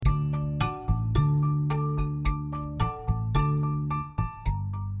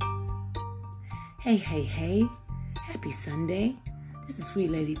Hey, hey, hey. Happy Sunday. This is Sweet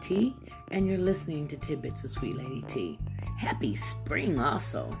Lady T, and you're listening to Tidbits of Sweet Lady T. Happy spring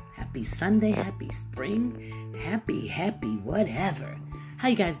also. Happy Sunday, happy spring, happy whatever. How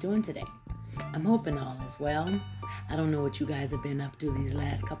you guys doing today? I'm hoping all is well. I don't know what you guys have been up to these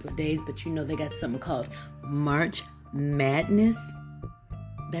last couple of days, but you know they got something called March Madness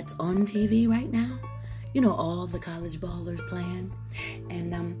that's on TV right now. You know, all the college ballers playing.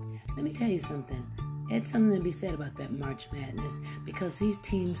 And let me tell you something. It's something to be said about that March Madness, because these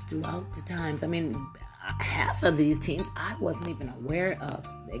teams throughout the times, half of these teams I wasn't even aware of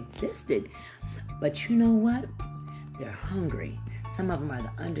existed. But you know what? They're hungry. Some of them are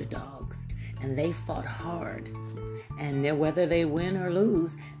the underdogs, and they fought hard. And whether they win or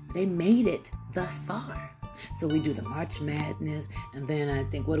lose, they made it thus far. So we do the March Madness, and then I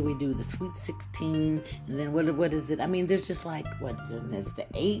think, what do we do? The Sweet 16, and then what is it? There's just like, it's the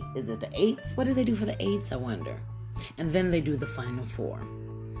 8? Is it the 8s? What do they do for the 8s, I wonder? And then they do the Final Four.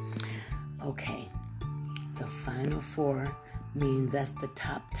 Okay, the Final Four means that's the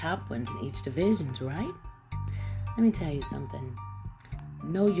top ones in each division, right? Let me tell you something.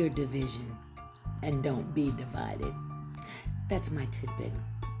 Know your division, and don't be divided. That's my tidbit.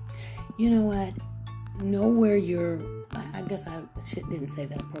 You know what? Know where I guess I didn't say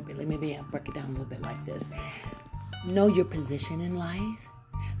that appropriately. Maybe I'll break it down a little bit like this. Know your position in life.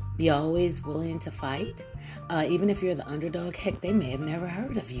 Be always willing to fight. Even if you're the underdog, heck, they may have never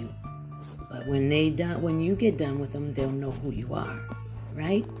heard of you. But when you get done with them, they'll know who you are,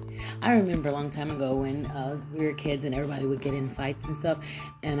 right? I remember a long time ago when we were kids and everybody would get in fights and stuff.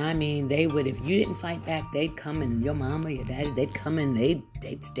 And they would, if you didn't fight back, they'd come, and your mama, your daddy, they'd come and they'd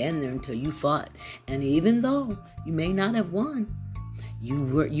stand there until you fought. And even though you may not have won,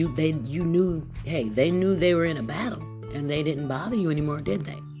 they knew they were in a battle, and they didn't bother you anymore, did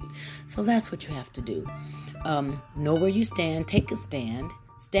they? So that's what you have to do. Know where you stand, take a stand,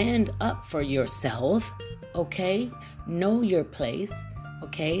 stand up for yourself, okay? Know your place.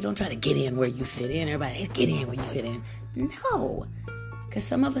 Okay, don't try to get in where you fit in. Everybody, get in where you fit in. No, because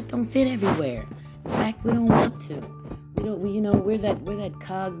some of us don't fit everywhere. In fact, we don't want to. We're that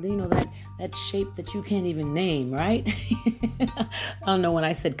cog. That shape that you can't even name, right? I don't know. When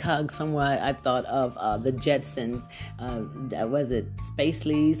I said cog, somewhat I thought of the Jetsons. Was it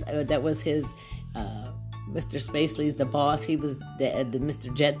Spacely's? That was his. Mr. Spacely's the boss. He was the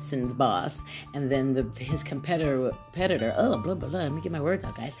Mr. Jetson's boss. And then his competitor, let me get my words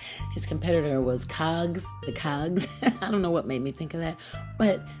out, guys. His competitor was Cogs, the Cogs. I don't know what made me think of that.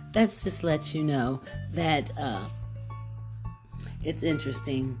 But that's just let you know that it's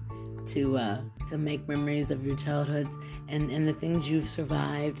interesting to make memories of your childhood and the things you've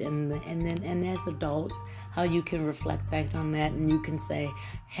survived, and as adults, how you can reflect back on that, and you can say,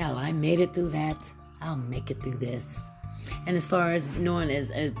 hell, I made it through that. I'll make it through this. And as far as knowing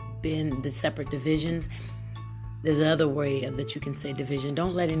as being the separate divisions, there's another way that you can say division.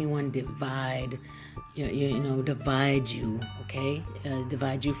 Don't let anyone divide you, okay?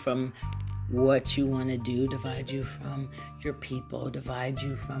 Divide you from what you want to do, divide you from your people, divide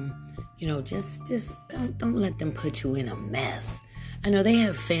you from, just don't let them put you in a mess. I know they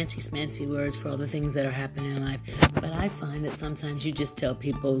have fancy words for all the things that are happening in life, but I find that sometimes you just tell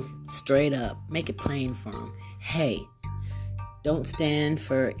people straight up, make it plain for them. Hey, don't stand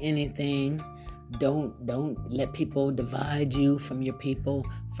for anything. Don't let people divide you from your people,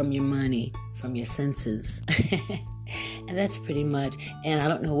 from your money, from your senses. And that's pretty much. And I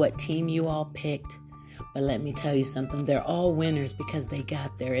don't know what team you all picked, but let me tell you something. They're all winners because they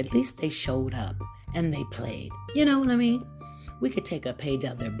got there. At least they showed up and they played. You know what I mean? We could take a page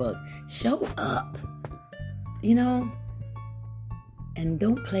out of their book. Show up, and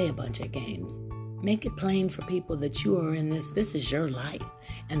don't play a bunch of games. Make it plain for people that you are in this is your life,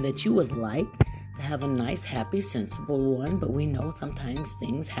 and that you would like to have a nice, happy, sensible one. But we know sometimes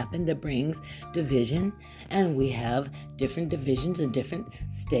things happen that brings division, and we have different divisions and different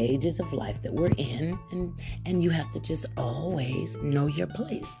stages of life that we're in, and you have to just always know your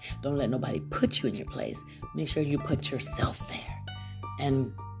place. Don't let nobody put you in your place. Make sure you put yourself there.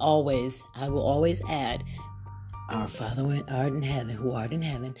 And I will always add, our Father who art in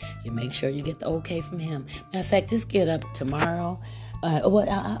heaven, you make sure you get the okay from him. Matter of fact, just get up tomorrow,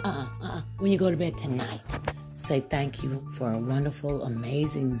 when you go to bed tonight, say thank you for a wonderful,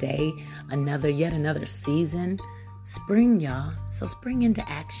 amazing day, yet another season. Spring, y'all. So spring into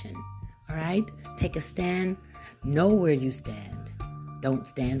action, all right? Take a stand. Know where you stand. Don't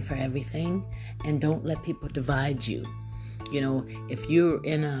stand for everything, and don't let people divide you. if you're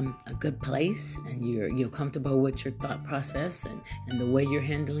in a good place and you're comfortable with your thought process and the way you're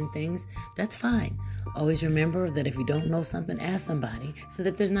handling things, that's fine. Always remember that if you don't know something, ask somebody, and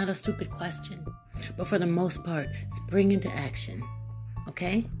that there's not a stupid question. But for the most part, spring into action,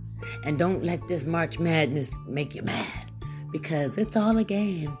 okay? And don't let this March Madness make you mad, because it's all a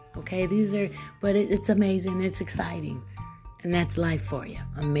game, okay? But it's amazing, it's exciting, and that's life for you.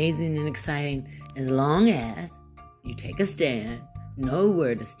 Amazing and exciting, as long as you take a stand, know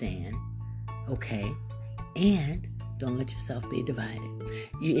where to stand, okay? And don't let yourself be divided.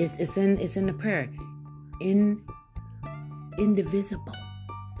 It's in the prayer, indivisible.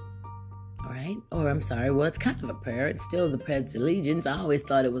 All right? Or I'm sorry, well, it's kind of a prayer. It's still the Pledge of Allegiance. I always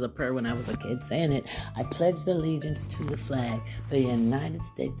thought it was a prayer when I was a kid saying it. I pledge the allegiance to the flag of the United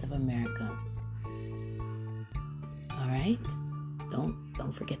States of America. All right? Don't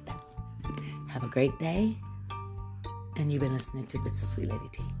forget that. Have a great day. And you've been listening to Bits of Sweet Lady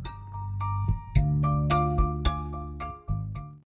T.